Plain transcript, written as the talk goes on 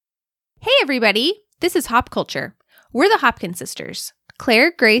everybody. This is Hop Culture. We're the Hopkins sisters,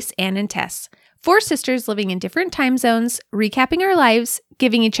 Claire, Grace, Ann, and Tess. 4 sisters living in different time zones, recapping our lives,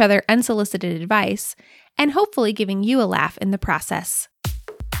 giving each other unsolicited advice, and hopefully giving you a laugh in the process.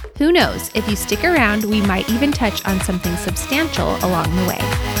 Who knows, if you stick around, we might even touch on something substantial along the way.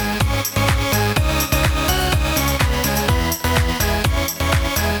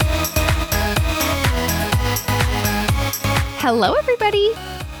 Hello, everybody.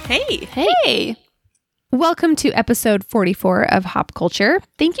 Hey. Welcome to episode 44 of Hop Culture.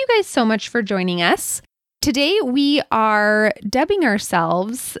 Thank you guys so much for joining us. Today, we are dubbing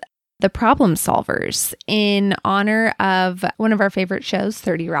ourselves the Problem Solvers in honor of one of our favorite shows,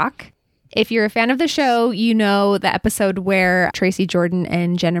 30 Rock. If you're a fan of the show, you know the episode where Tracy Jordan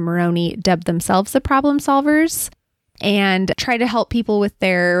and Jenna Maroney dubbed themselves the Problem Solvers and try to help people with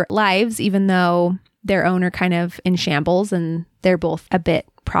their lives, even though their own are kind of in shambles and they're both a bit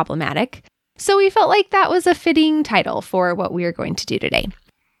problematic. So we felt like that was a fitting title for what we are going to do today.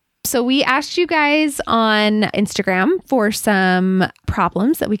 So we asked you guys on Instagram for some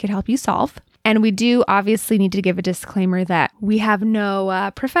problems that we could help you solve. And we do obviously need to give a disclaimer that we have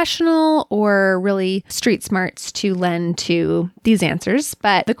no professional or really street smarts to lend to these answers.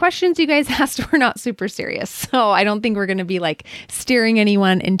 But the questions you guys asked were not super serious. So I don't think we're going to be like steering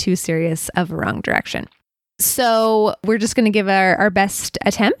anyone in too serious of a wrong direction. So we're just going to give our best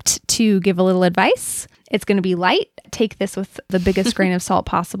attempt to give a little advice. It's going to be light. Take this with the biggest grain of salt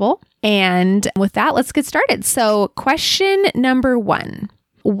possible. And with that, let's get started. So question number 1.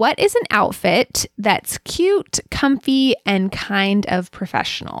 What is an outfit that's cute, comfy, and kind of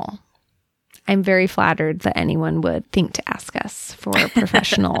professional? I'm very flattered that anyone would think to ask us for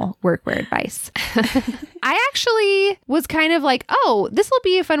professional workwear advice. I actually was kind of like, oh, this will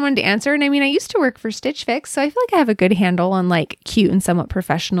be a fun one to answer. And I mean, I used to work for Stitch Fix, so I feel like I have a good handle on like cute and somewhat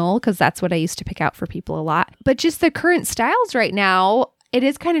professional because that's what I used to pick out for people a lot. But just the current styles right now, it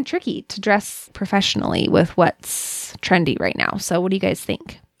is kind of tricky to dress professionally with what's trendy right now. So what do you guys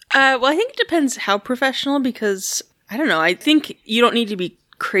think? Well, I think it depends how professional because, I don't know, I think you don't need to be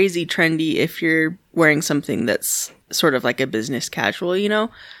crazy trendy if you're wearing something that's sort of like a business casual, you know?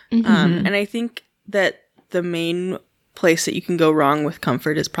 Mm-hmm. And I think that the main place that you can go wrong with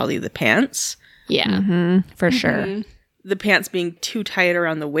comfort is probably the pants. Yeah, for sure. The pants being too tight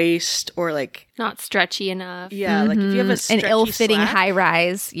around the waist or like not stretchy enough. Yeah, like if you have a stretchy an ill-fitting slack, high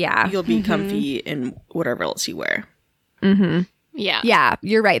rise, you'll be comfy in whatever else you wear. Yeah,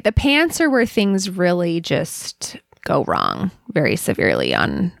 you're right. The pants are where things really just go wrong very severely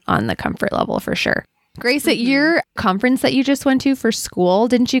on the comfort level for sure. Grace, at your conference that you just went to for school,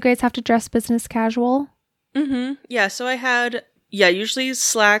 didn't you guys have to dress business casual? Yeah, so I had usually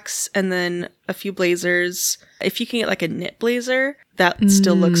slacks and then a few blazers. If you can get like a knit blazer, that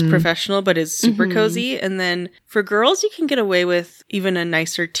still looks professional but is super cozy. And then for girls, you can get away with even a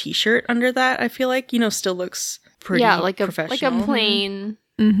nicer t-shirt under that. I feel like, still looks pretty professional. Like a plain,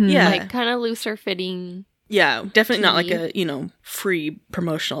 like kind of looser fitting. Yeah, definitely not like a, free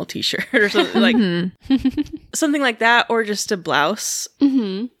promotional t-shirt or something like something like that, or just a blouse.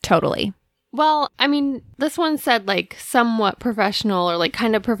 Totally. Well, I mean, this one said like somewhat professional or like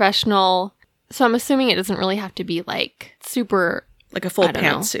kind of professional. So I'm assuming it doesn't really have to be like super... Like a full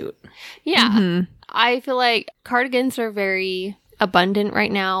pantsuit. Yeah. I feel like cardigans are very abundant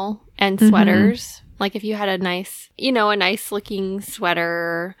right now and sweaters. Like if you had a nice looking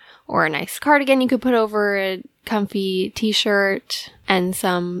sweater or a nice cardigan you could put over a comfy t-shirt and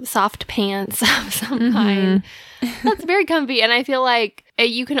some soft pants of some kind. That's very comfy. And I feel like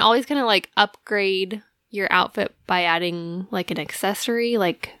you can always kind of like upgrade your outfit by adding like an accessory,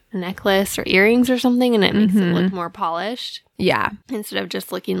 like a necklace or earrings or something, and it makes it look more polished. Yeah. Instead of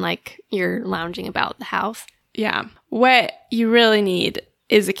just looking like you're lounging about the house. Yeah. What you really need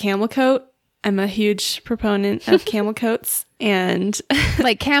is a camel coat. I'm a huge proponent of camel coats, and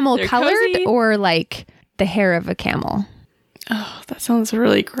like camel colored cozy. Or like the hair of a camel. Oh, that sounds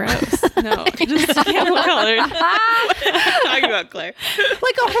really gross. No, just camel colored. What are you talking about, Claire?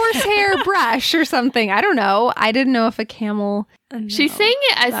 Like a horsehair brush or something. I don't know. I didn't know if a camel... No, she's saying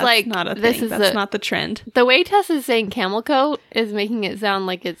it as like not a this thing. That's not the trend. The way Tess is saying camel coat is making it sound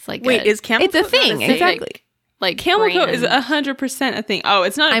like it's like is camel coat? It's a thing, exactly. Like camel coat is 100% a thing. Oh,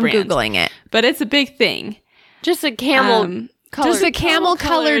 it's not a brand. I'm Googling it. But it's a big thing. Just a camel colored Just a camel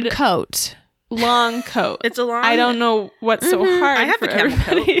colored coat. long coat. It's a long. I don't know what's so hard. I have for a camel coat.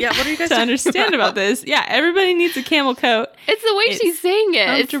 everybody Yeah, what are you guys to talking understand about this? Yeah, everybody needs a camel coat. It's the way It's she's saying it.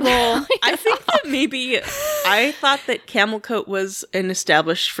 It's comfortable. I think that maybe I thought that camel coat was an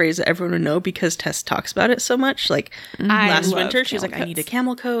established phrase that everyone would know because Tess talks about it so much. Like last love winter, she was camel like, "I need a coats.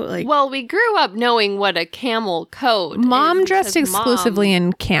 camel coat." Like, Well, we grew up knowing what a camel coat. Mom is dressed because exclusively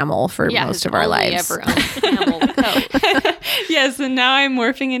in camel for Mom, most has of our only lives. Ever owned a camel coat. Yes, and now I'm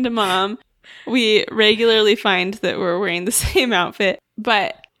morphing into mom. We regularly find that we're wearing the same outfit,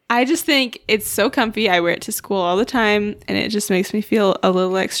 but I just think it's so comfy. I wear it to school all the time, and it just makes me feel a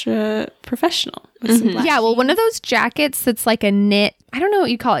little extra professional. With some black Yeah, well, one jeans. of those jackets that's like a knit, I don't know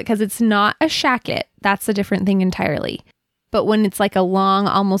what you call it because it's not a shacket. That's a different thing entirely. But when it's like a long,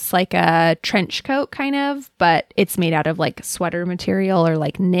 almost like a trench coat kind of, but it's made out of like sweater material or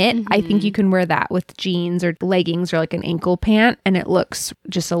like knit, I think you can wear that with jeans or leggings or like an ankle pant, and it looks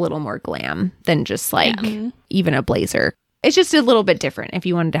just a little more glam than just like even a blazer. It's just a little bit different if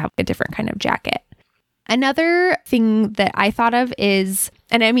you wanted to have a different kind of jacket. Another thing that I thought of is,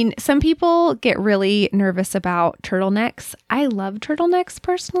 and I mean, some people get really nervous about turtlenecks. I love turtlenecks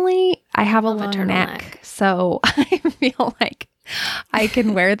personally. I have a Love a long turtleneck. neck, so I feel like I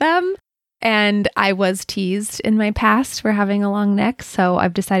can wear them. And I was teased in my past for having a long neck, so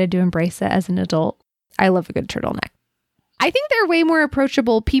I've decided to embrace it as an adult. I love a good turtleneck. I think they're way more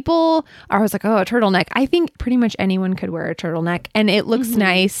approachable. People are always like, oh, a turtleneck. I think pretty much anyone could wear a turtleneck, and it looks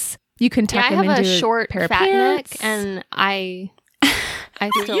nice. You can Yeah, tuck I them have into a short, pair of fat pants. neck, and I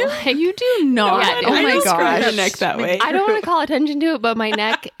still like. You do not. Yeah, oh I my don't screw gosh. her neck that way. I don't want to call attention to it, but my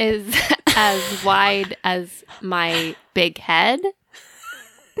neck is as wide as my big head.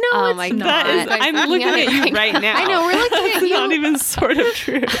 No, Oh it's my not. That is, God. I'm looking at you right now. I know, we're looking at That's you. not even sort of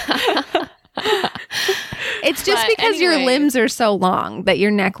true. It's just But because your anyway. limbs are so long that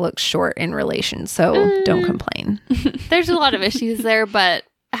your neck looks short in relation. So don't complain. There's a lot of issues there, but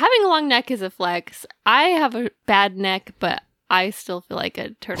having a long neck is a flex. I have a bad neck, but I still feel like a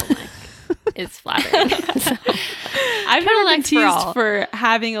turtleneck is flattering. So, I've never been Turtlenecks for all. teased for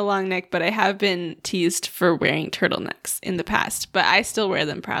having a long neck, but I have been teased for wearing turtlenecks in the past, but I still wear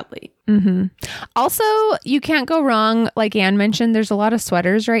them proudly. Also, you can't go wrong. Like Anne mentioned, there's a lot of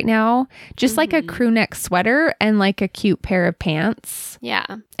sweaters right now. Just like a crew neck sweater and like a cute pair of pants. yeah.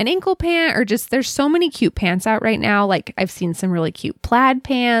 An ankle pant, or just there's so many cute pants out right now. Like I've seen some really cute plaid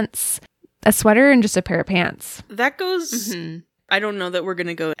pants, a sweater, and just a pair of pants. that goes. I don't know that we're going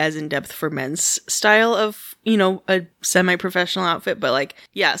to go as in depth for men's style of, a semi-professional outfit, but like,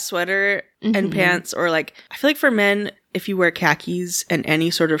 yeah, sweater and pants, or like, I feel like for men, if you wear khakis and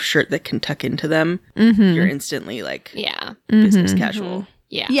any sort of shirt that can tuck into them, you're instantly like Yeah. business casual.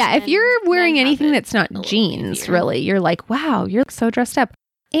 Yeah. Yeah, if And you're wearing men have anything it that's not a little jeans, easier. really, you're like, wow, you're so dressed up.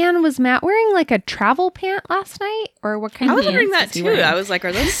 Anne, was Matt wearing like a travel pant last night? Or what kind I of was wondering pants that was he too. wearing? I was like,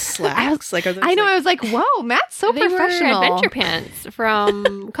 are those slacks? Like, are those? I know. like- I was like, whoa, Matt's so They professional. were adventure pants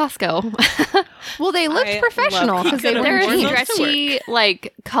from Costco. Well, they looked I professional love because they Costco. were They're a Worn jeans. those to stretchy,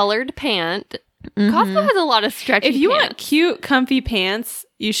 like colored pant. Costco has a lot of stretchy If you want pants. cute, comfy pants,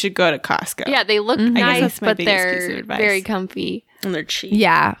 you should go to Costco. Yeah, they look I guess nice, that's my but biggest piece of they're advice. very comfy. and they're cheap.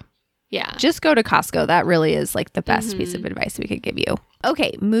 Yeah, Yeah. just go to Costco. That really is like the best piece of advice we could give you.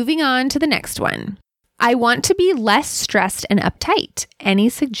 Okay, moving on to the next one. I want to be less stressed and uptight. Any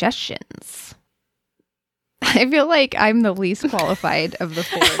suggestions? I feel like I'm the least qualified of the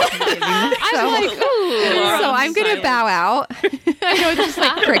four. to be giving this, so I'm like, ooh. so I'm going to bow out. I know it's just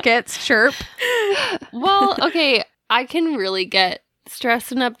like crickets chirp. Well, okay, I can really get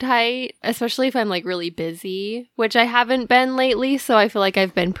stressed and uptight, especially if I'm like really busy, which I haven't been lately, so I feel like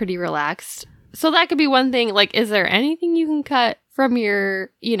I've been pretty relaxed. So that could be one thing. Like, is there anything you can cut from your,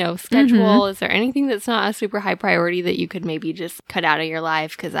 schedule? Is there anything that's not a super high priority that you could maybe just cut out of your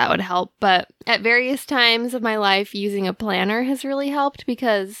life? Because that would help. But at various times of my life, using a planner has really helped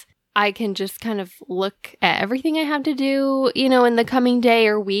because I can just kind of look at everything I have to do, in the coming day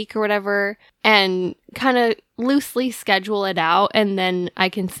or week or whatever, and kind of loosely schedule it out. And then I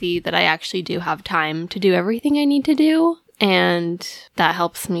can see that I actually do have time to do everything I need to do. And that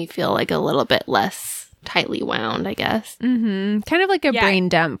helps me feel like a little bit less tightly wound, I guess. Kind of like a Yeah. brain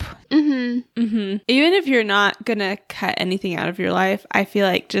dump. Mm-hmm. Even if you're not going to cut anything out of your life, I feel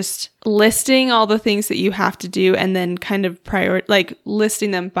like just listing all the things that you have to do and then kind of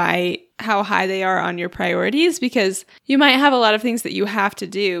listing them by how high they are on your priorities, because you might have a lot of things that you have to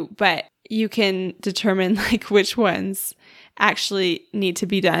do, but you can determine like which ones actually need to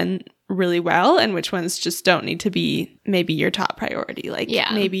be done really well and which ones just don't need to be maybe your top priority. Like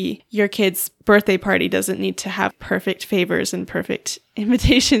maybe your kid's birthday party doesn't need to have perfect favors and perfect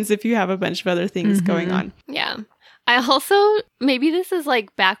invitations if you have a bunch of other things going on. Yeah. I also, maybe this is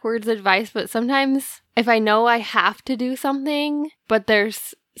like backwards advice, but sometimes if I know I have to do something, but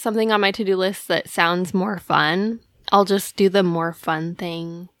there's something on my to-do list that sounds more fun, I'll just do the more fun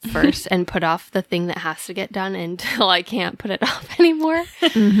thing first and put off the thing that has to get done until I can't put it off anymore.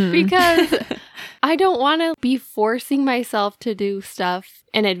 Because I don't want to be forcing myself to do stuff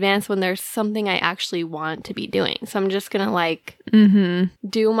in advance when there's something I actually want to be doing. So I'm just going to like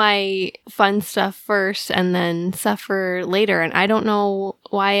do my fun stuff first and then suffer later. And I don't know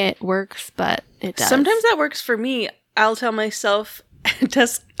why it works, but it does. Sometimes that works for me. I'll tell myself,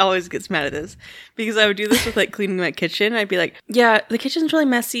 Tess always gets mad at this because I would do this with like cleaning my kitchen. I'd be like, yeah, the kitchen's really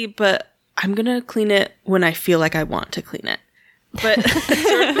messy, but I'm going to clean it when I feel like I want to clean it. But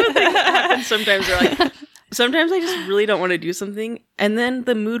sort of the thing that happens sometimes are like, sometimes I just really don't want to do something. And then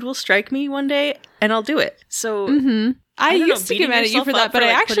the mood will strike me one day and I'll do it. So I used to get mad at you for that, but I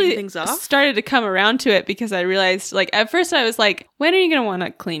actually started to come around to it because I realized, like, at first I was like, when are you going to want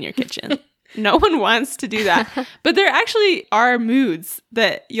to clean your kitchen? No one wants to do that. But there actually are moods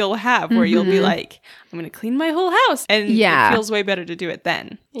that you'll have where you'll be like, I'm going to clean my whole house. And it feels way better to do it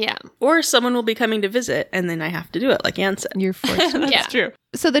then. Yeah. Or someone will be coming to visit and then I have to do it, like Ann said. You're forced. That's true.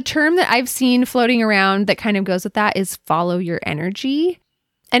 So the term that I've seen floating around that kind of goes with that is follow your energy.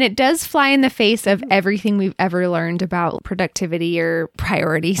 And it does fly in the face of everything we've ever learned about productivity or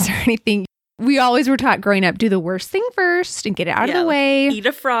priorities or anything. We always were taught growing up, do the worst thing first and get it out of the way. Eat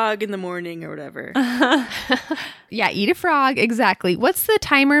a frog in the morning or whatever. Yeah, eat a frog. Exactly. What's the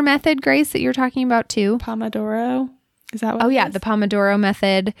timer method, Grace, that you're talking about too? Pomodoro. Is that what it is? The Pomodoro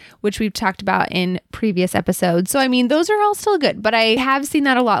method, which we've talked about in previous episodes. So, I mean, those are all still good, but I have seen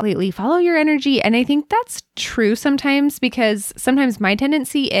that a lot lately. Follow your energy. And I think that's true sometimes because sometimes my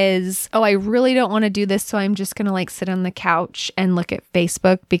tendency is, I really don't want to do this. So I'm just going to like sit on the couch and look at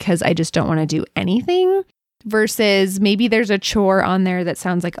Facebook because I just don't want to do anything. Versus maybe there's a chore on there that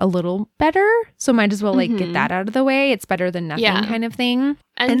sounds like a little better. So might as well like get that out of the way. It's better than nothing kind of thing.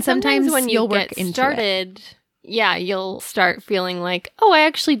 And sometimes when you'll get started, you'll start feeling like, I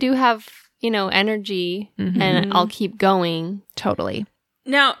actually do have, energy and I'll keep going. Totally.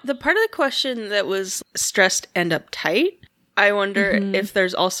 Now, the part of the question that was stressed and uptight, I wonder if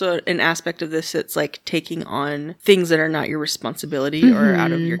there's also an aspect of this that's like taking on things that are not your responsibility or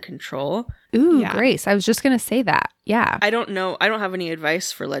out of your control. Ooh, Grace, I was just going to say that. Yeah. I don't know. I don't have any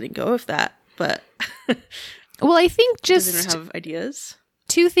advice for letting go of that, but well, I think does anyone have ideas?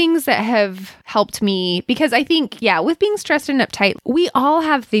 Two things that have helped me, because I think, with being stressed and uptight, we all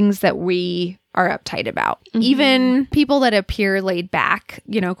have things that we are uptight about. Even people that appear laid back,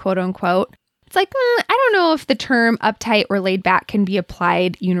 quote unquote. It's like, I don't know if the term uptight or laid back can be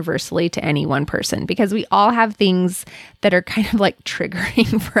applied universally to any one person because we all have things that are kind of like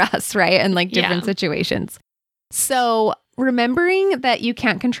triggering for us, right? And like different situations. So remembering that you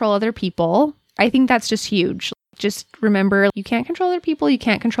can't control other people, I think that's just huge. Just remember, you can't control other people. You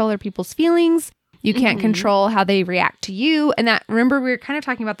can't control other people's feelings. You can't control how they react to you. And that, remember, we were kind of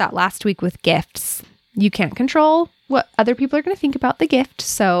talking about that last week with gifts. You can't control what other people are going to think about the gift.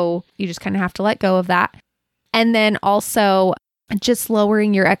 So you just kind of have to let go of that. And then also just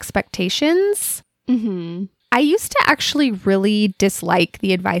lowering your expectations. I used to actually really dislike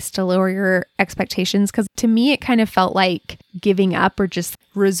the advice to lower your expectations because to me, it kind of felt like giving up or just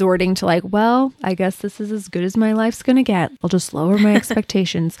resorting to like, well, I guess this is as good as my life's going to get. I'll just lower my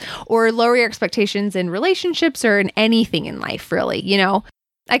expectations or lower your expectations in relationships or in anything in life, really.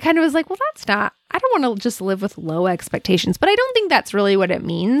 I kind of was like, well, I don't want to just live with low expectations, but I don't think that's really what it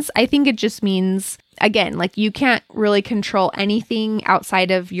means. I think it just means, again, like you can't really control anything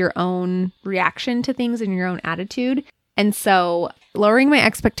outside of your own reaction to things and your own attitude. And so lowering my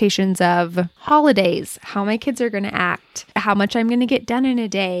expectations of holidays, how my kids are going to act, how much I'm going to get done in a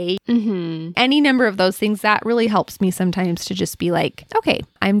day, any number of those things, that really helps me sometimes to just be like, okay,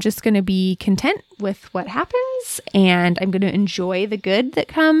 I'm just going to be content with what happens and I'm going to enjoy the good that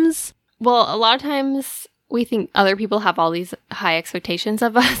comes. Well, a lot of times we think other people have all these high expectations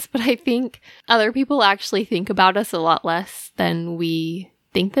of us, but I think other people actually think about us a lot less than we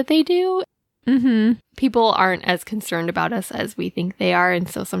think that they do. People aren't as concerned about us as we think they are. And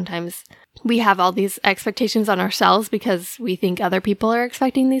so sometimes we have all these expectations on ourselves because we think other people are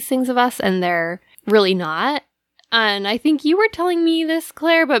expecting these things of us and they're really not. And I think you were telling me this,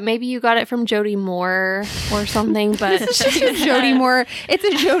 Claire, but maybe you got it from Jody Moore or something. But Jody Moore, it's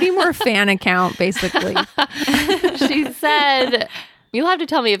a Jody Moore fan account, basically. She said You'll have to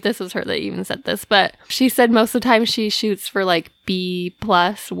tell me if this was her that even said this, but she said most of the time she shoots for like B+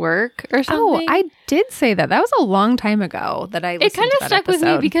 work or something. Oh, I did say that. That was a long time ago that I listened It kind to of that stuck with me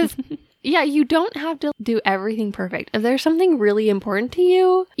episode. because, yeah, you don't have to do everything perfect. If there's something really important to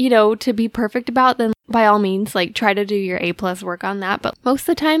you, you know, to be perfect about, then by all means, like try to do your A+ work on that. But most of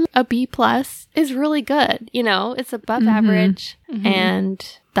the time, a B+ is really good. You know, it's above average,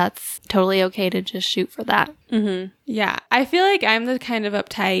 and that's totally okay to just shoot for that. Yeah. I feel like I'm the kind of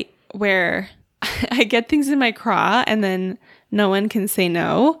uptight where I get things in my craw and then no one can say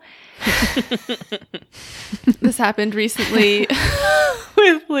no. This happened recently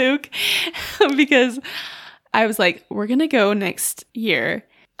with Luke because I was like, we're going to go next year.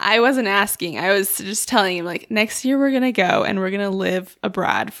 I wasn't asking. I was just telling him, like, next year we're going to go and we're going to live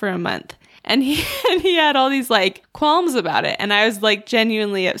abroad for a month. And he had all these, like, qualms about it. And I was, like,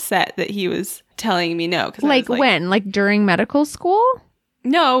 genuinely upset that he was telling me no. Like when? Like during medical school?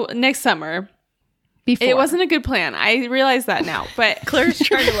 No, next summer. Before? It wasn't a good plan. I realize that now. But Claire's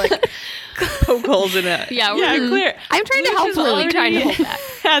trying to like poke holes in it. Yeah, Claire. I'm trying to Luke help has Lily. already Trying to hold back.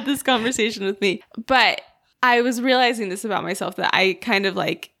 had this conversation with me. But I was realizing this about myself, that I kind of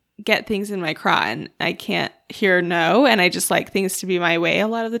like get things in my craw and I can't hear no. And I just like things to be my way a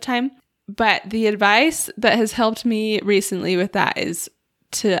lot of the time. But the advice that has helped me recently with that is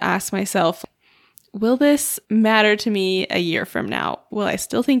to ask myself, will this matter to me a year from now? Will I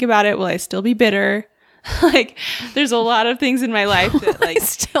still think about it? Will I still be bitter? Like, there's a lot of things in my life that, like,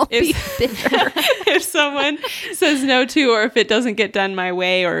 Still be bitter. if someone says no to, or if it doesn't get done my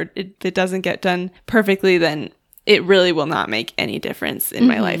way, or if it doesn't get done perfectly, then it really will not make any difference in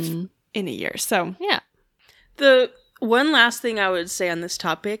my life in a year. So, Yeah. The one last thing I would say on this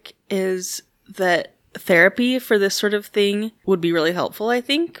topic is that therapy for this sort of thing would be really helpful, I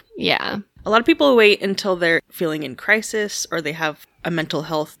think. Yeah. A lot of people wait until they're feeling in crisis or they have a mental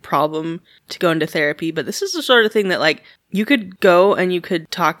health problem to go into therapy. But this is the sort of thing that, like, you could go and you could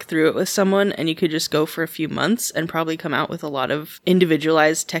talk through it with someone and you could just go for a few months and probably come out with a lot of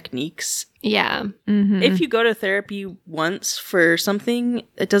individualized techniques. Yeah. If you go to therapy once for something,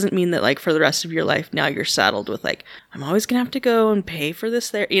 it doesn't mean that, like, for the rest of your life now you're saddled with, like, I'm always gonna have to go and pay for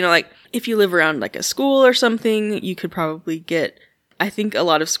this there. You know, like, if you live around, like, a school or something, you could probably get, I think a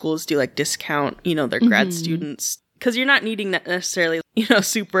lot of schools do, like, discount, you know, their grad students. Because you're not needing that necessarily, you know,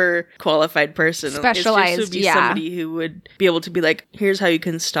 super qualified person. Specialized, It's just to be yeah. somebody who would be able to be like, here's how you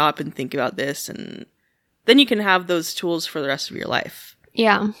can stop and think about this. And then you can have those tools for the rest of your life.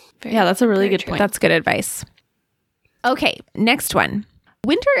 Yeah. yeah, that's a really good true. point. That's good advice. Okay, next one.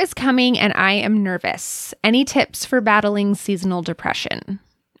 Winter is coming and I am nervous. Any tips for battling seasonal depression?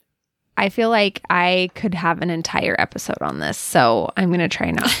 I feel like I could have an entire episode on this, so I'm going to try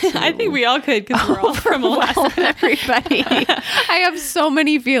not to. I think we all could, because we're all from Alaska. overwhelm everybody. I have so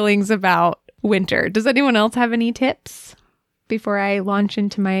many feelings about winter. Does anyone else have any tips before I launch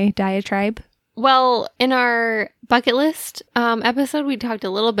into my diatribe? Well, in our bucket list episode, we talked a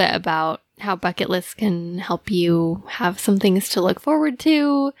little bit about how bucket lists can help you have some things to look forward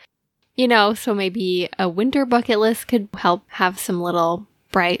to. You know, so maybe a winter bucket list could help have some little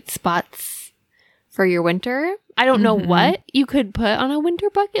bright spots for your winter. I don't know what you could put on a winter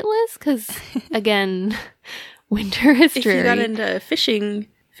bucket list because, again, winter is If dreary. you got into fishing,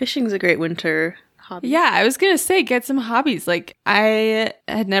 fishing's a great winter hobby. Yeah, I was going to say, get some hobbies. Like, I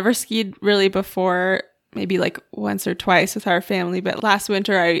had never skied really before, maybe like once or twice with our family, but last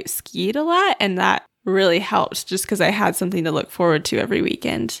winter I skied a lot, and that really helped just because I had something to look forward to every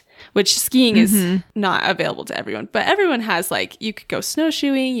weekend, which skiing is not available to everyone. But everyone has, like, you could go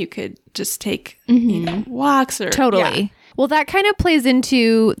snowshoeing, you could just take, you know, walks or Totally. yeah. Well, that kind of plays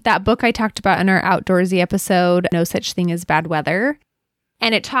into that book I talked about in our outdoorsy episode, No Such Thing as Bad Weather.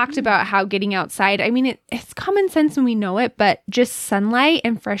 And it talked about how getting outside, I mean, it's common sense and we know it, but just sunlight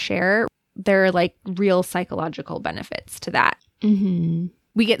and fresh air, there are like real psychological benefits to that.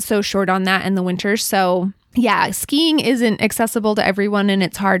 We get so short on that in the winter. So yeah, skiing isn't accessible to everyone, and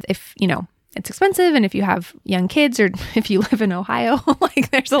it's hard if, you know, it's expensive, and if you have young kids or if you live in Ohio,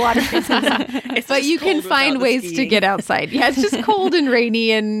 like there's a lot of reasons. But you can find ways to get outside. Yeah, it's just cold and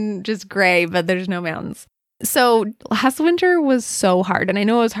rainy and just gray, but there's no mountains. So last winter was so hard, and I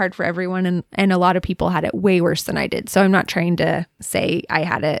know it was hard for everyone, and a lot of people had it way worse than I did. So I'm not trying to say I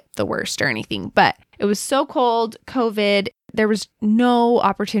had it the worst or anything, but it was so cold, COVID, there was no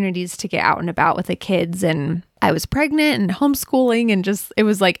opportunities to get out and about with the kids, and I was pregnant and homeschooling, and just, it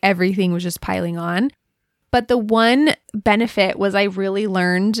was like everything was just piling on. But the one benefit was I really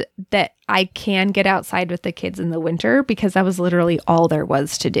learned that I can get outside with the kids in the winter, because that was literally all there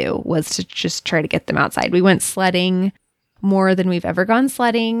was to do, was to just try to get them outside. We went sledding more than we've ever gone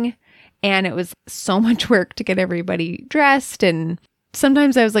sledding. And it was so much work to get everybody dressed. And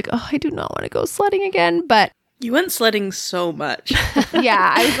sometimes I was like, oh, I do not want to go sledding again. But you went sledding so much.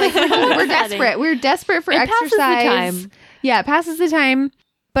 yeah, I was like, we're desperate. We're desperate for exercise. Passes the time. Yeah, it passes the time.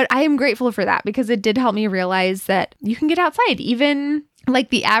 But I am grateful for that because it did help me realize that you can get outside. Even like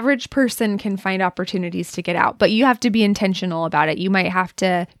the average person can find opportunities to get out, but you have to be intentional about it. You might have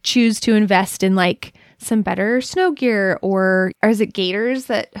to choose to invest in like some better snow gear, or is it gaiters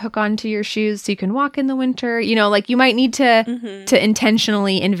that hook onto your shoes so you can walk in the winter? You know, like you might need to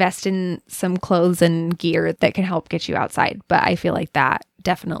intentionally invest in some clothes and gear that can help get you outside. But I feel like that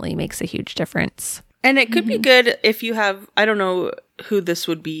definitely makes a huge difference. And it could be good if you have, I don't know who this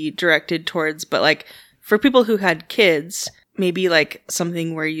would be directed towards, but like for people who had kids, maybe like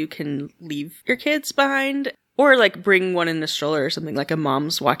something where you can leave your kids behind, or like bring one in a stroller or something, like a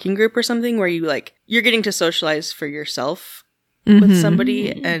mom's walking group or something where you like, you're getting to socialize for yourself with somebody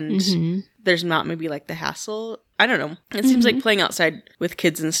and there's not maybe like the hassle. I don't know. It seems like playing outside with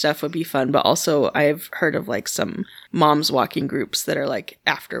kids and stuff would be fun, but also I've heard of like some moms walking groups that are like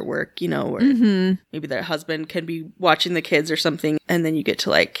after work, you know, where maybe their husband can be watching the kids or something, and then you get to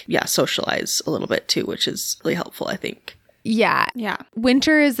like, socialize a little bit too, which is really helpful, I think. Yeah.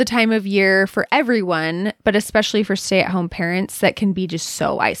 Winter is the time of year for everyone, but especially for stay-at-home parents that can be just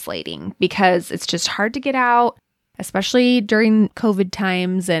so isolating because it's just hard to get out, especially during COVID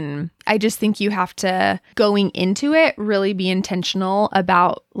times. And I just think you have to, going into it, really be intentional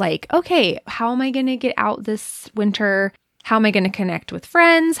about like, okay, how am I going to get out this winter? How am I going to connect with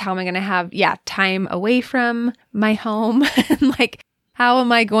friends? How am I going to have, time away from my home? And like, how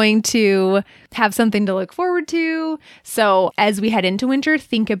am I going to have something to look forward to? So as we head into winter,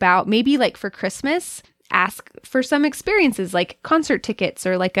 think about maybe like for Christmas, ask for some experiences like concert tickets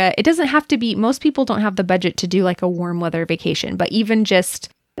or like it doesn't have to be, most people don't have the budget to do like a warm weather vacation, but even just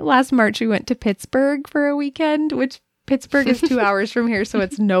last March, we went to Pittsburgh for a weekend, which Pittsburgh is 2 hours from here. So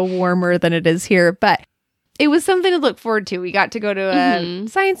it's no warmer than it is here, but it was something to look forward to. We got to go to a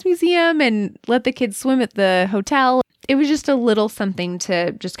science museum and let the kids swim at the hotel. It was just a little something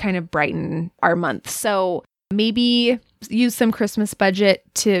to just kind of brighten our month. So maybe use some Christmas budget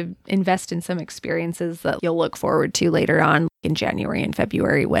to invest in some experiences that you'll look forward to later on in January and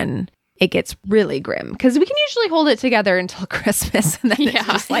February when it gets really grim. Because we can usually hold it together until Christmas. And then it's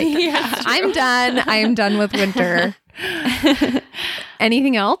just like, I'm done. I am done with winter.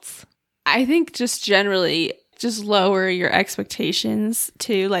 Anything else? I think just generally just lower your expectations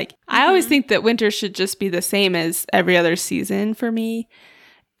too. Like I always think that winter should just be the same as every other season for me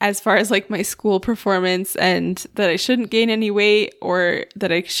as far as like my school performance, and that I shouldn't gain any weight or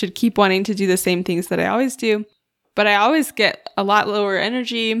that I should keep wanting to do the same things that I always do. But I always get a lot lower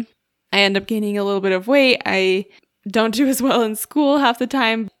energy. I end up gaining a little bit of weight. I don't do as well in school half the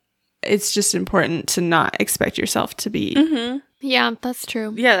time. It's just important to not expect yourself to be Yeah, that's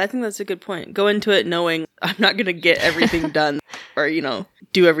true. Yeah, I think that's a good point. Go into it knowing I'm not going to get everything done or,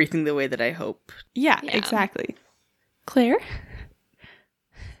 do everything the way that I hope. Yeah, exactly. Claire?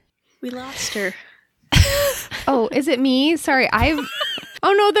 We lost her. Oh, is it me? Sorry,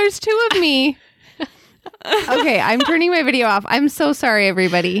 oh no, there's two of me. Okay, I'm turning my video off. I'm so sorry,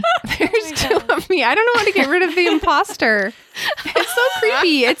 everybody. There's two of me. I don't know how to get rid of the imposter. It's so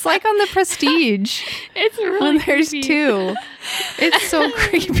creepy. It's like on The Prestige. It's really when there's creepy. Two. It's so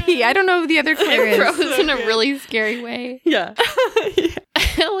creepy. I don't know who the other Claire is. It froze in a really scary way. Yeah.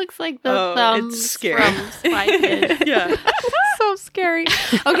 It looks like the thumbs it's scary. from Spy Kids. Yeah. So scary.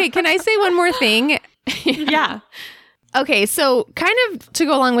 Okay, can I say one more thing? Yeah. Okay, so kind of to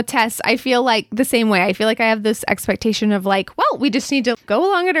go along with Tess, I feel like the same way. I feel like I have this expectation of like, well, we just need to go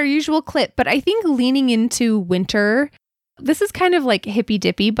along at our usual clip. But I think leaning into winter, this is kind of like hippy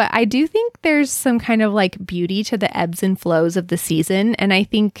dippy, but I do think there's some kind of like beauty to the ebbs and flows of the season. And I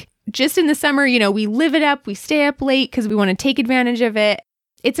think just in the summer, we live it up, we stay up late because we want to take advantage of it.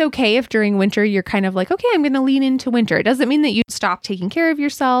 It's okay if during winter you're kind of like, okay, I'm going to lean into winter. It doesn't mean that you stop taking care of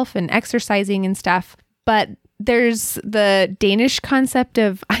yourself and exercising and stuff, but there's the Danish concept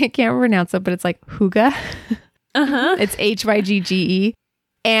of, I can't pronounce it, but it's like hygge. It's Hygge.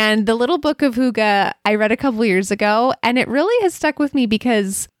 And the little book of hygge I read a couple years ago, and it really has stuck with me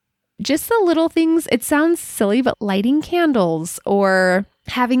because just the little things, it sounds silly, but lighting candles or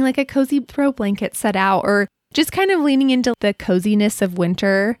having like a cozy throw blanket set out or just kind of leaning into the coziness of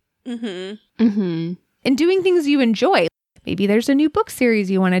winter and doing things you enjoy. Maybe there's a new book series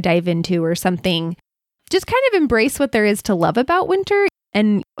you want to dive into or something. Just kind of embrace what there is to love about winter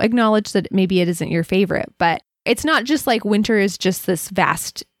and acknowledge that maybe it isn't your favorite, but it's not just like winter is just this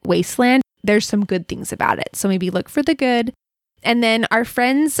vast wasteland. there's some good things about it. So maybe look for the good. And then our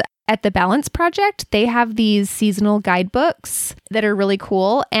friends at the Balance Project, they have these seasonal guidebooks that are really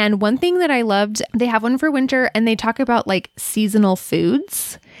cool. And one thing that I loved, they have one for winter and they talk about like seasonal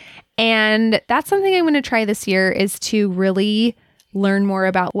foods. And that's something I'm going to try this year, is to really learn more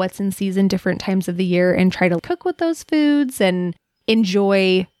about what's in season different times of the year and try to cook with those foods and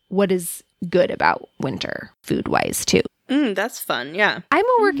enjoy what is good about winter food-wise too. That's fun. Yeah. I'm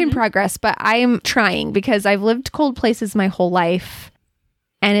a work in progress, but I'm trying because I've lived cold places my whole life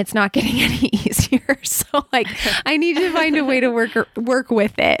and it's not getting any easier. So like I need to find a way to work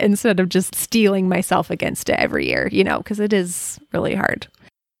with it instead of just steeling myself against it every year, you know, because it is really hard.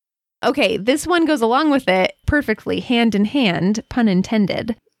 Okay, this one goes along with it perfectly, hand in hand, pun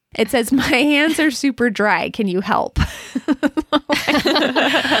intended. It says, my hands are super dry. Can you help?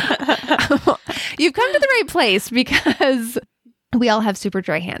 You've come to the right place because we all have super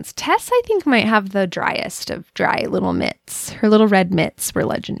dry hands. Tess, I think, might have the driest of dry little mitts. Her little red mitts were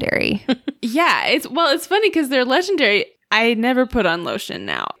legendary. Yeah, it's funny because they're legendary. I never put on lotion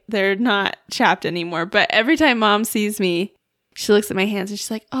now. They're not chapped anymore. But every time Mom sees me, she looks at my hands and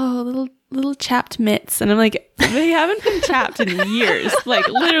she's like, oh, little chapped mitts. And I'm like, they haven't been chapped in years, like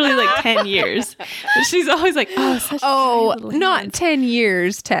literally like 10 years. But she's always like, oh, such not hands. 10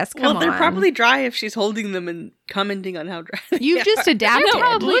 years, Tess. Come on. Well, they're probably dry if she's holding them and commenting on how dry they You've just They're adapted.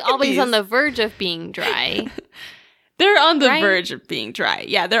 probably Look at always these. on the verge of being dry. They're on the Right? verge of being dry.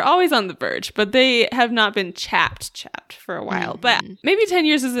 Yeah, they're always on the verge, but they have not been chapped for a while. But maybe 10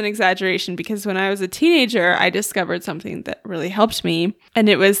 years is an exaggeration because when I was a teenager, I discovered something that really helped me. And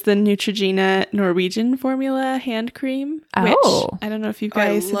it was the Neutrogena Norwegian formula hand cream. Which Oh. I don't know if you I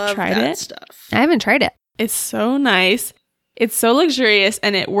guys have love tried that it. stuff. I haven't tried it. It's so nice. It's so luxurious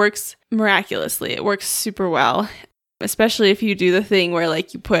and it works miraculously. It works super well. Especially if you do the thing where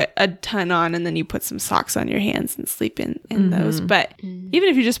like you put a ton on and then you put some socks on your hands and sleep in those. But even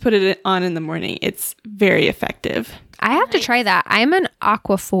if you just put it on in the morning, it's very effective. I have to try that. I'm an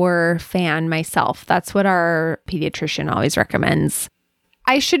Aquaphor fan myself. That's what our pediatrician always recommends.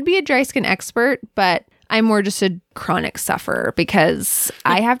 I should be a dry skin expert, but I'm more just a chronic sufferer because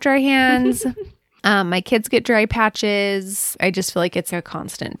I have dry hands. My kids get dry patches. I just feel like it's a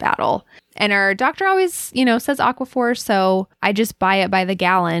constant battle. And our doctor always, says Aquaphor, so I just buy it by the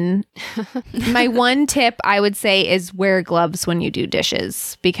gallon. My one tip I would say is wear gloves when you do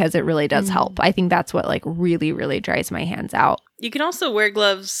dishes because it really does help. I think that's what like really, really dries my hands out. You can also wear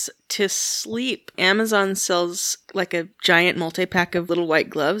gloves to sleep. Amazon sells like a giant multi-pack of little white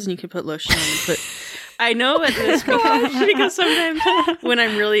gloves, and you can put lotion on and put... I know at this because sometimes when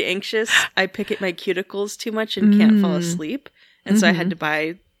I'm really anxious, I pick at my cuticles too much and can't fall asleep. And so I had to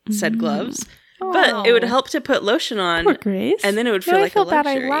buy said gloves. But it would help to put lotion on. Poor Grace. And then it would feel I like feel a bad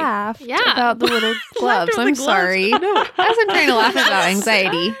I luxury. laughed Yeah. about the little gloves. at the I'm gloves. sorry. No. I wasn't trying to laugh about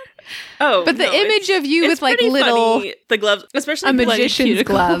anxiety. Oh, But the no, image of you it's with like pretty little funny, the gloves, especially a bloody magician's cuticles.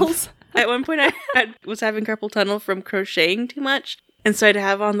 glove. At one point, I was having carpal tunnel from crocheting too much, and so I'd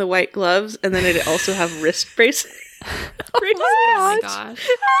have on the white gloves, and then I'd also have wrist braces. Oh my gosh.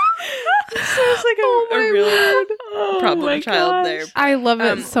 So it's like a real problem child there. I love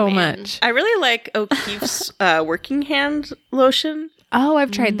it so man. much. I really like O'Keeffe's working hand lotion. Oh,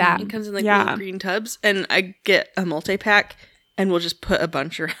 I've tried that. It comes in like Yeah. little green tubs, and I get a multi-pack, and we'll just put a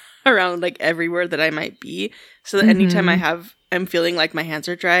bunch around like everywhere that I might be, so that anytime I'm feeling like my hands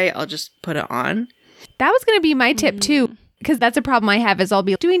are dry, I'll just put it on. That was going to be my tip too, because that's a problem I have is I'll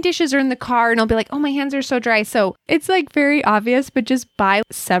be doing dishes or in the car and I'll be like, oh, my hands are so dry. So it's like very obvious, but just buy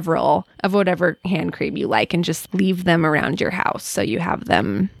several of whatever hand cream you like and just leave them around your house so you have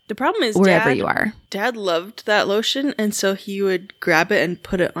them The problem is wherever you are. Dad loved that lotion, and so he would grab it and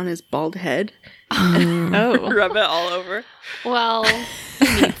put it on his bald head. Oh. Rub it all over. Well,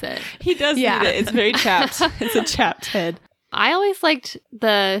 he needs it. He does Yeah. need it. It's very chapped. It's a chapped head. I always liked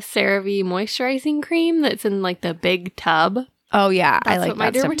the CeraVe moisturizing cream that's in like the big tub. Oh, yeah. That's I like what my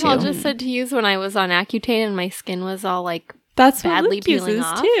that stuff dermatologist too. said to use when I was on Accutane and my skin was all like, That's Badly what Luke peeling uses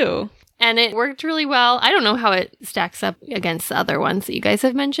off. too. and it worked really well. I don't know how it stacks up against the other ones that you guys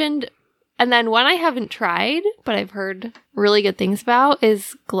have mentioned. And then one I haven't tried, but I've heard really good things about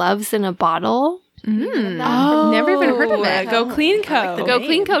is gloves in a bottle. Never even heard of it. Go Clean Co. I like The the Go name.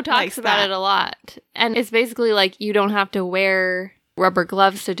 Clean Co. Likes talks about that. it a lot. And it's basically like you don't have to wear rubber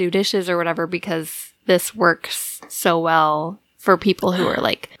gloves to do dishes or whatever because this works so well for people who are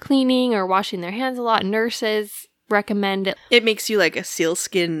like cleaning or washing their hands a lot. Nurses recommend it. It makes you like a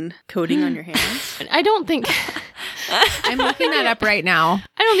sealskin coating on your hands. I don't think I'm looking that up right now.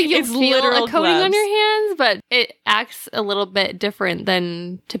 I don't think you'll It's feel literal a coating on gloves. your hands, but it acts a little bit different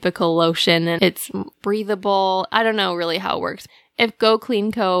than typical lotion, and it's breathable. I don't know really how it works. If Go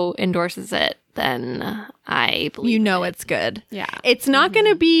Clean Co. endorses it, then I believe You know it's good. Yeah. It's not going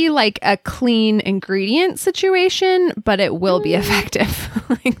to be like a clean ingredient situation, but it will be effective.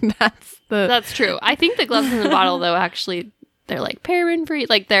 Like That's true. I think the gloves in the bottle, though, actually, they're like paraben free.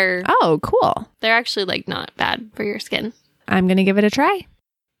 Like they're cool. actually like not bad for your skin. I'm going to give it a try.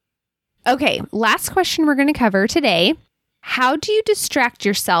 Okay, last question we're going to cover today. How do you distract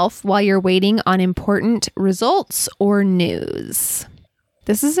yourself while you're waiting on important results or news?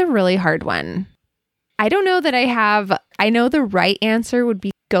 This is a really hard one. I don't know that I know the right answer would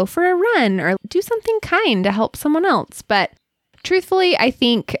be go for a run or do something kind to help someone else. But truthfully, I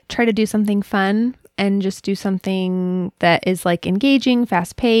think try to do something fun and just do something that is like engaging,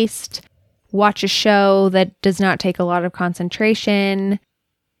 fast paced. Watch a show that does not take a lot of concentration.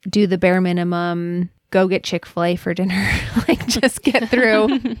 Do the bare minimum. Go get Chick-fil-A for dinner. Like just get through.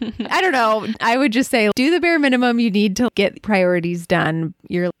 I don't know. I would just say do the bare minimum you need to get priorities done,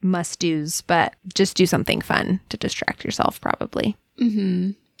 your must-dos, but just do something fun to distract yourself probably.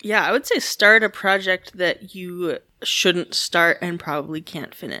 Mm-hmm. Yeah, I would say start a project that you shouldn't start and probably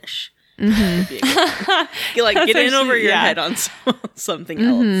can't finish. Would be a good one. Like That's get in over actually- your yeah. head on something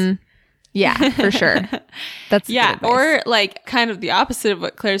else. Mhm. Yeah, for sure. That's Yeah, good advice. or like kind of the opposite of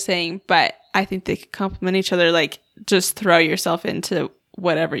what Claire's saying, but I think they could complement each other. Like just throw yourself into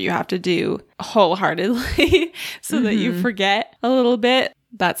whatever you have to do wholeheartedly so that you forget a little bit.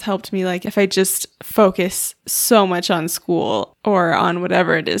 That's helped me. Like if I just focus so much on school or on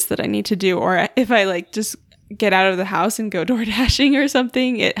whatever it is that I need to do, or if I like just get out of the house and go door dashing or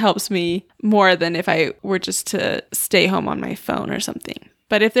something, it helps me more than if I were just to stay home on my phone or something.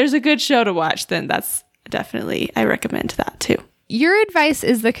 But if there's a good show to watch, then that's definitely, I recommend that too. Your advice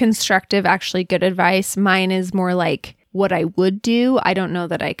is the constructive, actually good advice. Mine is more like what I would do. I don't know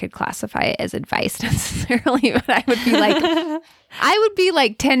that I could classify it as advice necessarily, but I would be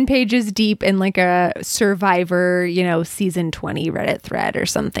like 10 pages deep in like a Survivor, season 20 Reddit thread or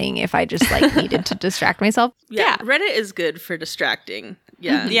something if I just like needed to distract myself. Yeah, Reddit is good for distracting.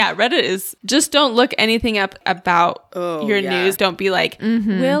 Yeah. Yeah, Reddit is just don't look anything up about your news. Don't be like,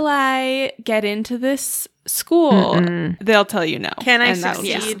 will I get into this school? They'll tell you no. Can I And that will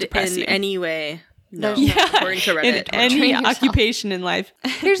just succeed depress in you. any way? No, Yeah. according to in Reddit. any Train yourself. occupation in life.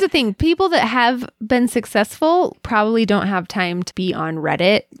 Here's the thing. People that have been successful probably don't have time to be on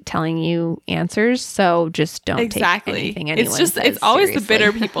Reddit telling you answers. So just don't take anything anyone says It's always the seriously.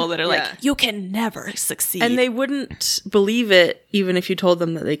 bitter people that are Yeah. like, you can never succeed. And they wouldn't believe it even if you told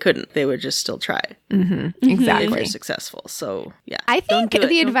them that they couldn't. They would just still try if Exactly. you're successful. So, yeah. I Don't think do it.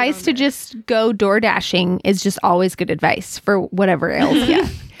 the Don't advice get to on there. just go door dashing is just always good advice for whatever else. Yeah.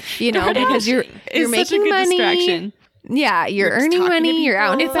 Because you're It's such a making good money. distraction. Yeah, you're just earning talking to money. You're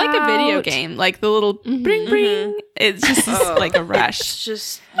out. and people. It's like a video about. game, like the little bring bring. It's just like a rush. It's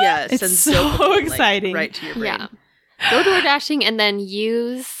just, yeah. It It's sends so dopamine, like, exciting. right to your brain. Yeah. Go door dashing and then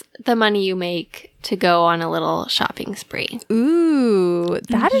use the money you make to go on a little shopping spree. Ooh,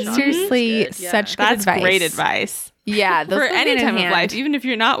 that is Shopping is seriously good, yeah. such good That's advice. great advice. Yeah, those For go any hand in time of hand. life, even if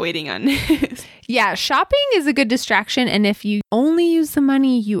you're not waiting on news. Yeah, shopping is a good distraction. And if you only use the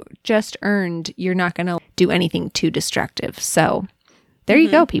money you just earned, you're not going to do anything too destructive. So there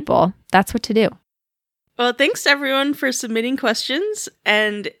you go, people. That's what to do. Well, thanks everyone for submitting questions.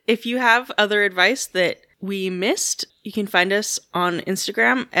 And if you have other advice that we missed, you can find us on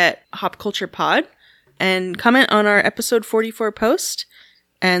Instagram at HopCulturePod and comment on our episode 44 post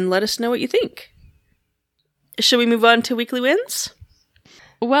and let us know what you think. Should we move on to weekly wins?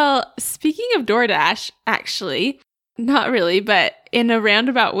 Well, speaking of DoorDash, actually, not really, but in a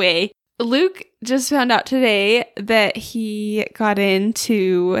roundabout way, Luke just found out today that he got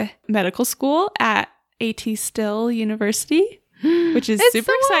into medical school at A.T. Still University, which is It's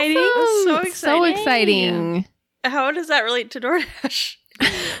super so exciting. awesome. So So exciting. exciting. How does that relate to DoorDash?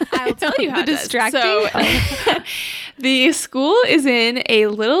 I'll tell you how The it does. distracting? So, the school is in a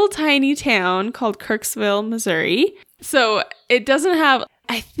little tiny town called Kirksville, Missouri. So it doesn't have,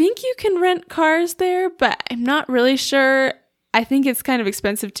 I think you can rent cars there, but I'm not really sure. I think it's kind of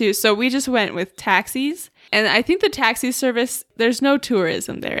expensive too. So we just went with taxis. And I think the taxi service, there's no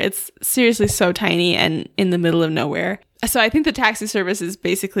tourism there. It's seriously so tiny and in the middle of nowhere. So I think the taxi service is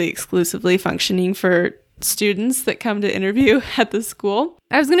basically exclusively functioning for students that come to interview at the school.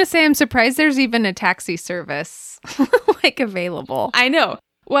 I was going to say, I'm surprised there's even a taxi service available. I know.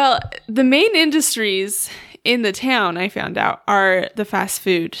 Well, the main industries in the town, I found out, are the fast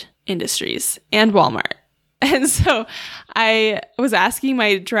food industries and Walmart. And so I was asking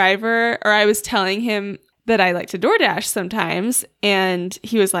my driver, or I was telling him that I like to DoorDash sometimes. And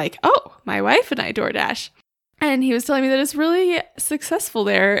he was like, oh, my wife and I DoorDash. And he was telling me that it's really successful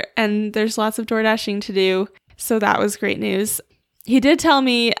there and there's lots of DoorDashing to do. So that was great news. He did tell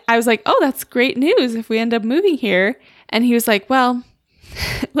me, I was like, oh, that's great news if we end up moving here. And he was like, well,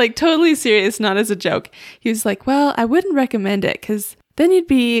 like totally serious, not as a joke. He was like, well, I wouldn't recommend it because then you'd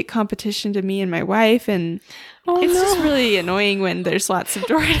be competition to me and my wife. And it's just really annoying when there's lots of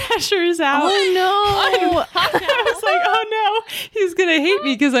DoorDashers out. Oh, no. I was like, oh, no, he's going to hate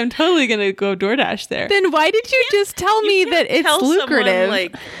me because I'm totally going to go DoorDash there. Then why did you just tell me that it's Tell someone, lucrative?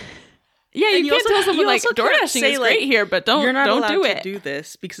 like, Yeah, And you can't tell someone like also can't DoorDashing say, is like, great here, but don't you're not allowed do to it. do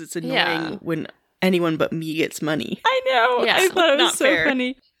this because it's annoying Yeah. when anyone but me gets money. I know. Yeah. I thought it was Not so fair.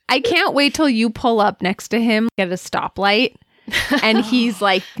 funny. I can't wait till you pull up next to him at a stoplight and he's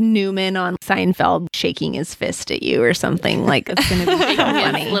like Newman on Seinfeld shaking his fist at you or something. Like, it's going to be so His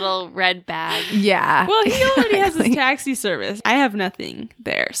funny. little red bag. Yeah. Well, he already has his Exactly. taxi service. I have nothing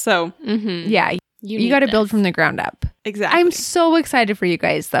there. So, Mm-hmm. Yeah. You got to build from the ground up. exactly. I'm so excited for you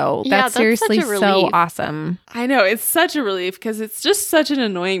guys, though. Yeah, That's that's seriously such a so relief. awesome. I know. It's such a relief because it's just such an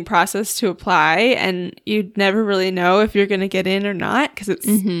annoying process to apply. And you'd never really know if you're going to get in or not because it's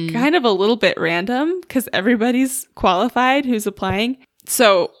kind of a little bit random because everybody's qualified who's applying.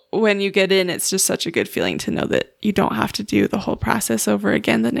 So when you get in, it's just such a good feeling to know that you don't have to do the whole process over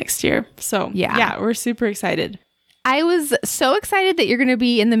again the next year. So Yeah. we're super excited. I was so excited that you're going to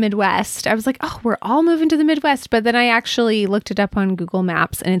be in the Midwest. I was like, oh, we're all moving to the Midwest. But then I actually looked it up on Google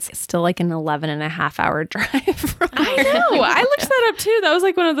Maps and it's still like an 11.5-hour drive. I know. I looked that up too. That was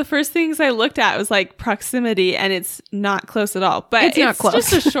like one of the first things I looked at was like proximity, and it's not close at all. But It's not close.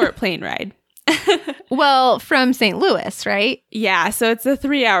 just a short plane ride. Well, from St. Louis, right? Yeah, so it's a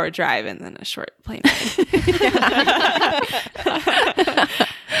 3-hour drive and then a short plane ride.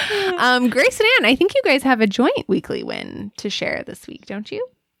 Grace and Ann, I think you guys have a joint weekly win to share this week, don't you?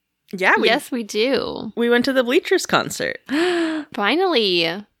 Yeah, Yes, we do. we went to the Bleachers concert.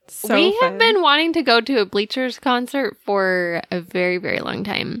 Finally. So we have fun. been wanting to go to a Bleachers concert for a very, very long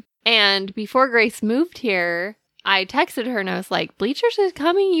time. And before Grace moved here, I texted her and I was like, Bleachers is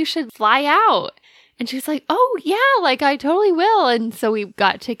coming. You should fly out. And she's like, oh, yeah, like I totally will. And so we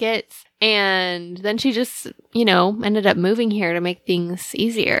got tickets. And then she just, ended up moving here to make things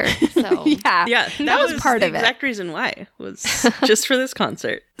easier. So Yeah. Yeah, That was part the of it. exact reason why was just for this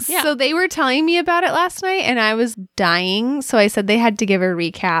concert. Yeah. So they were telling me about it last night and I was dying. So I said they had to give a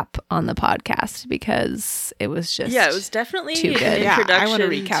recap on the podcast because it was just. Yeah, it was definitely too good. an Yeah, I introduction want a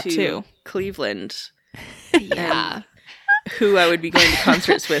recap to too. Cleveland, yeah. who I would be going to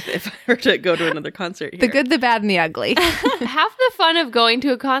concerts with if I were to go to another concert here. the good, the bad, and the ugly. Half the fun of going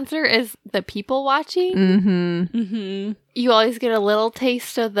to a concert is the people watching. Mm-hmm. Mm-hmm. You always get a little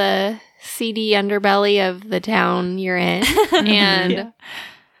taste of the seedy underbelly of the town you're in. And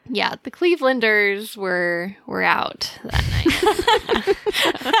yeah, the Clevelanders were out that night.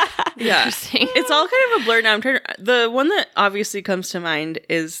 Yeah. Interesting. It's all kind of a blur now. The one that obviously comes to mind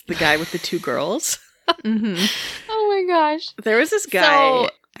is the guy with the 2 girls. Mm-hmm. Oh my gosh. There was this guy. So,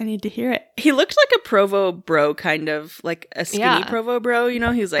 I need to hear it. He looked like a Provo bro, kind of like a skinny Yeah. Provo bro. He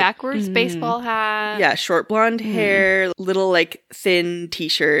was like, backwards baseball hat. yeah, short blonde hair, little like thin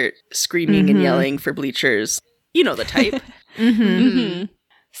T-shirt, screaming and yelling for Bleachers. You know the type. Mm-hmm. Mm-hmm.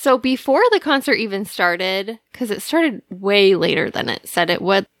 So before the concert even started, because it started way later than it said it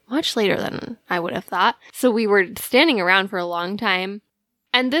would, much later than I would have thought. So we were standing around for a long time.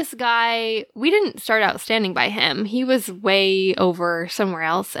 And this guy, we didn't start out standing by him. He was way over somewhere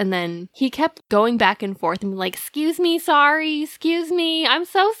else. And then he kept going back and forth and be like, excuse me, sorry, excuse me, I'm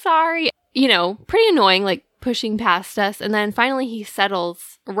so sorry. Pretty annoying, like pushing past us. And then finally he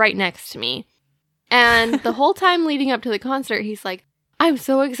settles right next to me. And the whole time leading up to the concert, he's like, I'm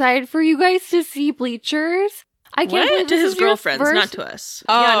so excited for you guys to see Bleachers. I can't believe To this his is your girlfriends, first- not to us.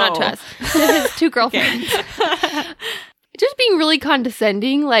 Yeah, not to Oh. us. To his 2 girlfriends. Just being really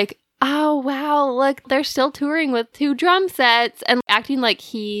condescending, like, oh, wow, look, they're still touring with 2 drum sets, and acting like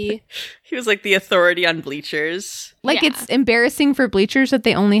he... He was like the authority on Bleachers. Like Yeah. it's embarrassing for Bleachers that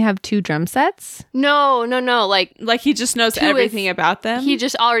they only have 2 drum sets. No, like, Like he just knows To his- everything about them. he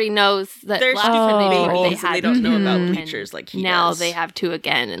just already knows that They're last stupid time they toured, babies and they don't know about Mhm. Bleachers like he now does. they have 2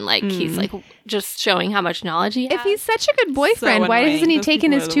 again, and, like, he's, like, just showing how much knowledge he has. If he's such a good boyfriend, why annoying. hasn't he Those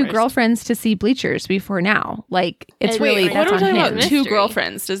taken people his are the 2 worst. girlfriends to see Bleachers before now? Like, it's Wait, really, wait, that's what are we on talking him. about? 2 Mystery.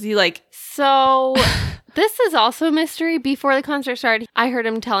 girlfriends. Does he like? So, this is also a mystery. Before the concert started, I heard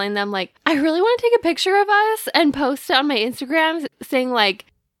him telling them, like, I really want to take a picture of us and post it on my Instagram saying, like,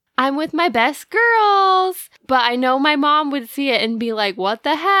 I'm with my best girls. But I know my mom would see it and be like, what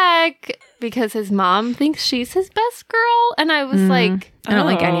the heck? Because his mom thinks she's his best girl. And I was like, I don't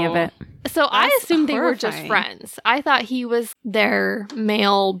like any of it. so I That's assumed they were just horrifying. friends. I thought he was their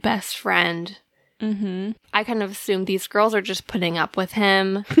male best friend. Mm-hmm. I kind of assumed these girls are just putting up with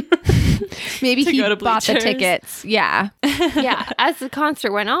him. Maybe To he go to bought the Bleachers. tickets. Yeah. Yeah, as the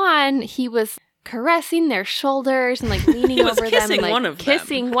concert went on, he was caressing their shoulders and like leaning He was over them kissing and like one of them.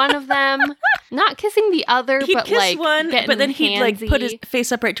 kissing one of them. Not kissing the other, He'd but kiss like one, getting but then he'd like put his handsy.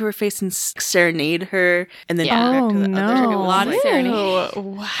 face up right to her face and serenade her, and then Yeah. go back to the Oh, other. no. It A was lot of like- serenade.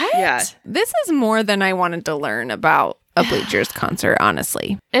 What? Yeah. This is more than I wanted to learn about a Bleachers concert,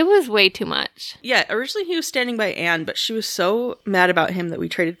 honestly. It was way too much. Yeah, originally he was standing by Anne, but she was so mad about him that we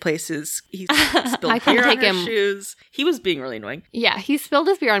traded places. He spilled I couldn't beer on take her him. shoes. He was being really annoying. Yeah, he spilled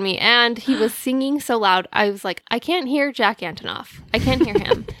his beer on me and he was singing so loud. I was like, I can't hear Jack Antonoff. I can't hear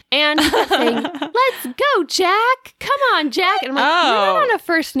him. And he kept saying, let's go, Jack. Come on, Jack. And I'm like, Oh. you're not on a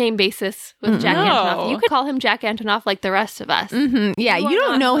first name basis with Jack No. Antonoff. You could call him Jack Antonoff like the rest of us. Yeah, You you are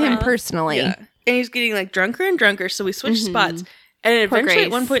don't not know him friends. personally. Yeah. And he's getting like drunker and drunker, so we switched spots. And Poor eventually, at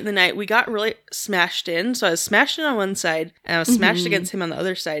Grace. one point in the night, we got really smashed in. So I was smashed in on one side, and I was smashed against him on the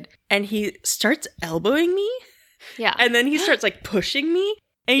other side. And he starts elbowing me, Yeah. and then he starts like pushing me.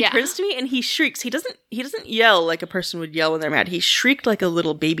 And he Yeah. turns to me and he shrieks. He doesn't yell like a person would yell when they're mad. He shrieked like a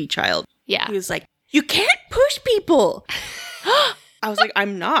little baby child. Yeah. He was like, "You can't push people." I was like,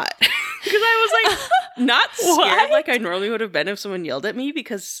 "I'm not," because I was like not scared What? like I normally would have been if someone yelled at me.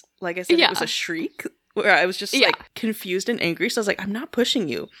 Because, like I said, Yeah. it was a shriek where I was just Yeah. like confused and angry. So I was like, "I'm not pushing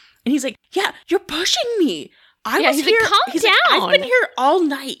you," and he's like, "Yeah, you're pushing me." Yeah, was he's like, here. "Calm Like, I've been down." here all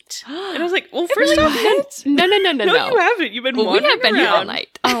night, and I was like, "Well, first off, No. no, you haven't. You've been Well, we wandering have been here all around."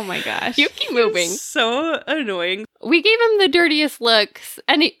 night. Oh my gosh. You keep moving. So annoying. We gave him the dirtiest looks,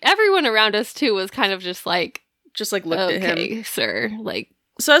 and everyone around us too was kind of just like, Just like looked at him. "Okay, sir." Like,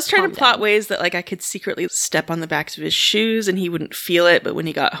 So I was trying Calm to plot down. ways that like I could secretly step on the backs of his shoes and he wouldn't feel it, but when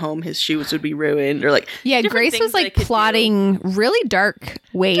he got home his shoes would be ruined, or like Yeah, different Grace things was that I like could do. plotting really dark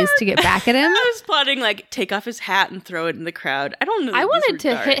ways to get back at him. I was plotting like take off his hat and throw it in the crowd. I don't know. I that these wanted were to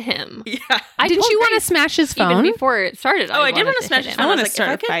dark. hit him. Yeah. I Didn't told you want to Grace smash his even phone? before it started? Oh, I did wanted want to smash hit his him. I phone. want to was like, start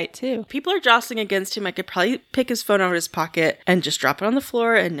if a I could- fight too. People are jostling against him. I could probably pick his phone out of his pocket and just drop it on the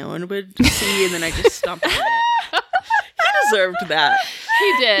floor and no one would see, and then I just stomp on it. He deserved that.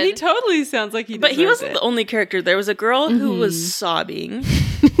 He did. He totally sounds like he But he deserved wasn't it. the only character. There was a girl who was sobbing.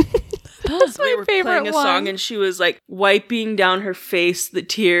 That's They were playing a song and she was like wiping down her face, the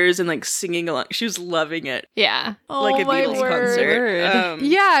tears, and like singing along. She was loving it, yeah. like a my Beatles word. concert.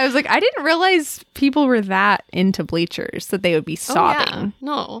 Yeah, I was like, I didn't realize people were that into Bleachers that they would be Oh, yeah. sobbing.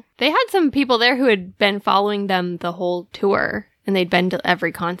 No. They had some people there who had been following them the whole tour, and they'd been to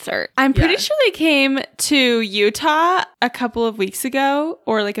every concert. I'm pretty Yeah. sure they came to Utah a couple of weeks ago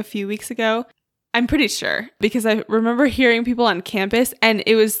or like a few weeks ago. I'm pretty sure because I remember hearing people on campus and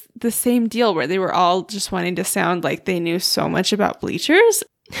it was the same deal where they were all just wanting to sound like they knew so much about Bleachers.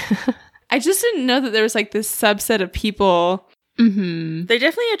 I just didn't know that there was like this subset of people. Mm-hmm. They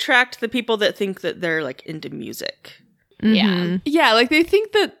definitely attract the people that think that they're like into music. Yeah. Yeah, like they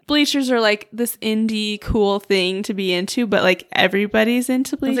think that Bleachers are like this indie cool thing to be into, but like everybody's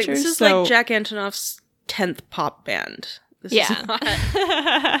into I was Bleachers. like, this is so like Jack Antonoff's 10th pop band. This Yeah. is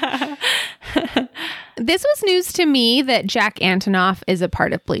not. This was news to me that Jack Antonoff is a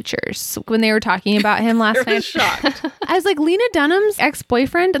part of Bleachers. When they were talking about him last I was night, shocked. I was like, Lena Dunham's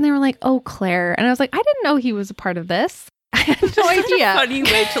ex-boyfriend? And they were like, oh, Claire. And I was like, I didn't know he was a part of this. I had no idea. Funny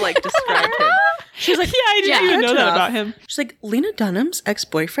way to like describe him. She's like, yeah, I didn't Jack even know that Antonoff. about him. She's like, Lena Dunham's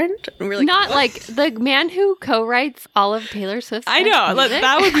ex-boyfriend? And we're like, Not what? like the man who co-writes all of Taylor Swift's I know. music.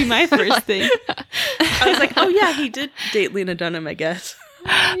 That would be my first thing. I was like, oh yeah, he did date Lena Dunham, I guess.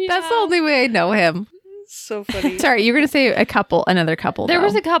 That's the only way I know him. So funny. Sorry, you were going to say another couple. There though.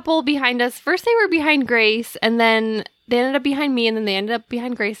 was a couple behind us. First, they were behind Grace, and then they ended up behind me, and then they ended up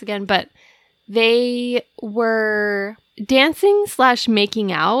behind Grace again. But they were dancing /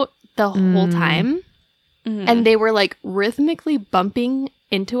 making out the whole time, and they were like rhythmically bumping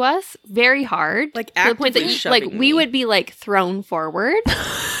into us very hard, Like, to the point that actively like shoving we me. would be like thrown forward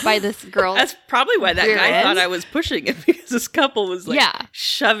by this girl. That's probably why that Rear guy end? thought I was pushing him, because this couple was like Yeah.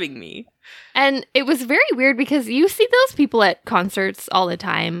 shoving me. And it was very weird because you see those people at concerts all the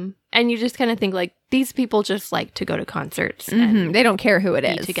time, and you just kind of think like these people just like to go to concerts and Mhm. They don't care who it be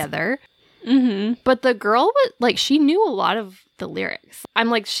is. together. Mm-hmm. But the girl was like, she knew a lot of the lyrics. I'm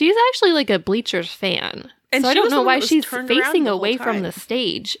like, she's actually like a Bleachers fan. And so I she don't was the know one why that was she's turned around facing the whole away from time. the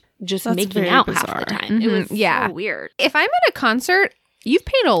stage, just That's making very out half bizarre. the time. It Mhm. was Yeah. so weird. If I'm at a concert you've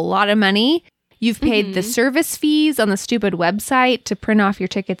paid a lot of money. You've paid the service fees on the stupid website to print off your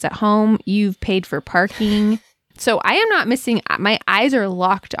tickets at home. You've paid for parking. So I am not missing, my eyes are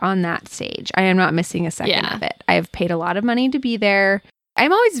locked on that stage. I am not missing a second of it. I have paid a lot of money to be there.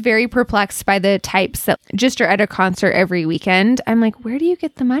 I'm always very perplexed by the types that just are at a concert every weekend. I'm like, where do you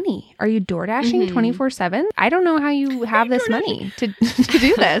get the money? Are you door dashing 24/7? I don't know how you have this money to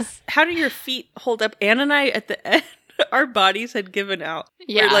do this. How do your feet hold up? Anne and I at the end, our bodies had given out.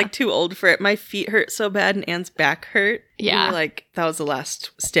 Yeah. We're like too old for it. My feet hurt so bad and Anne's back hurt. Yeah. We were like, that was the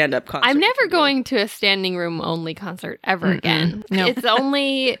last stand-up concert. I'm never going to a standing room only concert ever again. Nope. It's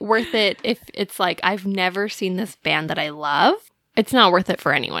only worth it if it's like, I've never seen this band that I love. It's not worth it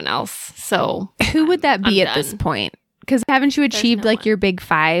for anyone else. So Who would that be I'm at this done. point? Because haven't you achieved no like one. your big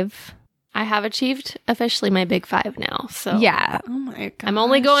 5? I have achieved officially my big 5 now. So Yeah. Oh my god. I'm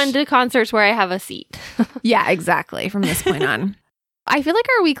only going to concerts where I have a seat. Yeah, exactly. From this point on. I feel like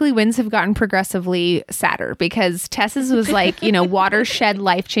our weekly wins have gotten progressively sadder because Tess's was like, watershed,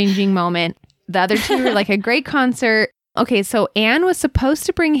 life-changing moment. The other two were like a great concert. Okay, so Anne was supposed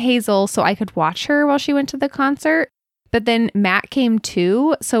to bring Hazel so I could watch her while she went to the concert. But then Matt came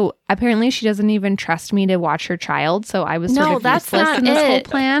too, so apparently she doesn't even trust me to watch her child. So I was sort No, of that's useless not in this whole it.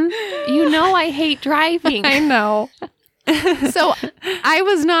 plan. You know I hate driving. I know. So I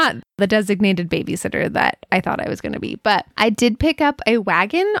was not the designated babysitter that I thought I was going to be, but I did pick up a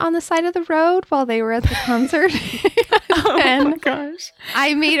wagon on the side of the road while they were at the concert. Oh my And gosh.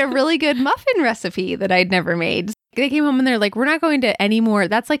 I made a really good muffin recipe that I'd never made. They came home and they're like, we're not going to any more.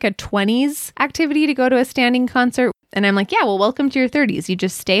 That's like a 20s activity to go to a standing concert. And I'm like, yeah, well, welcome to your 30s. You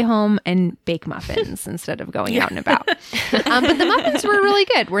just stay home and bake muffins instead of going out and about. But the muffins were really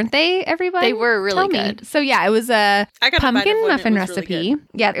good, weren't they, everybody? They were really Tell me. good. So yeah, it was a I got a bite of pumpkin one. It muffin was really recipe. good.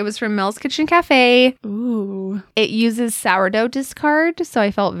 Yeah, it was from Mel's Kitchen Cafe. Ooh. It uses sourdough discard. So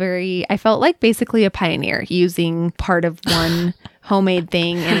I felt like basically a pioneer using part of one homemade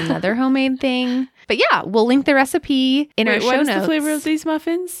thing and another homemade thing. But yeah, we'll link the recipe in our Wait, show what is notes. the flavor of these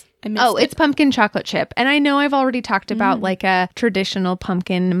muffins? I missed Oh, it. it's pumpkin chocolate chip. And I know I've already talked about like a traditional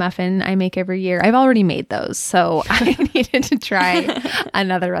pumpkin muffin I make every year. I've already made those. So I needed to try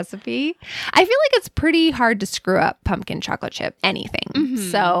another recipe. I feel like it's pretty hard to screw up pumpkin chocolate chip anything.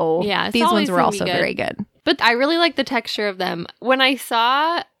 So Yeah, it's these ones always were gonna be also good. very good. But I really like the texture of them. When I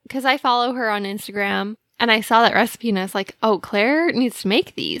saw, because I follow her on Instagram, and I saw that recipe and I was like, oh, Claire needs to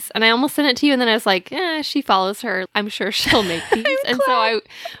make these. And I almost sent it to you. And then I was like, she follows her. I'm sure she'll make these. And so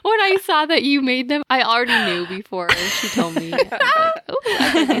when I saw that you made them, I already knew before she told me. I was like, "Ooh,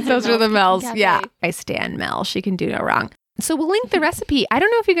 I bet these Those are the Mel's Mel's. Kitchen Yeah, Cafe." I stand Mel. She can do no wrong. So we'll link the recipe. I don't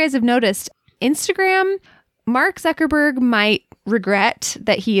know if you guys have noticed, Instagram, Mark Zuckerberg might regret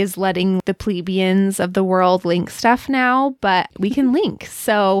that he is letting the plebeians of the world link stuff now, but we can link.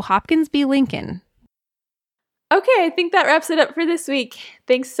 So Hopkins be Lincoln. Okay, I think that wraps it up for this week.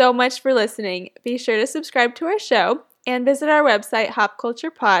 Thanks so much for listening. Be sure to subscribe to our show and visit our website,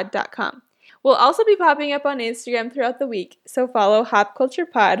 hopculturepod.com. We'll also be popping up on Instagram throughout the week, so follow Hop Culture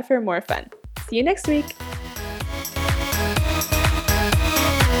Pod for more fun. See you next week.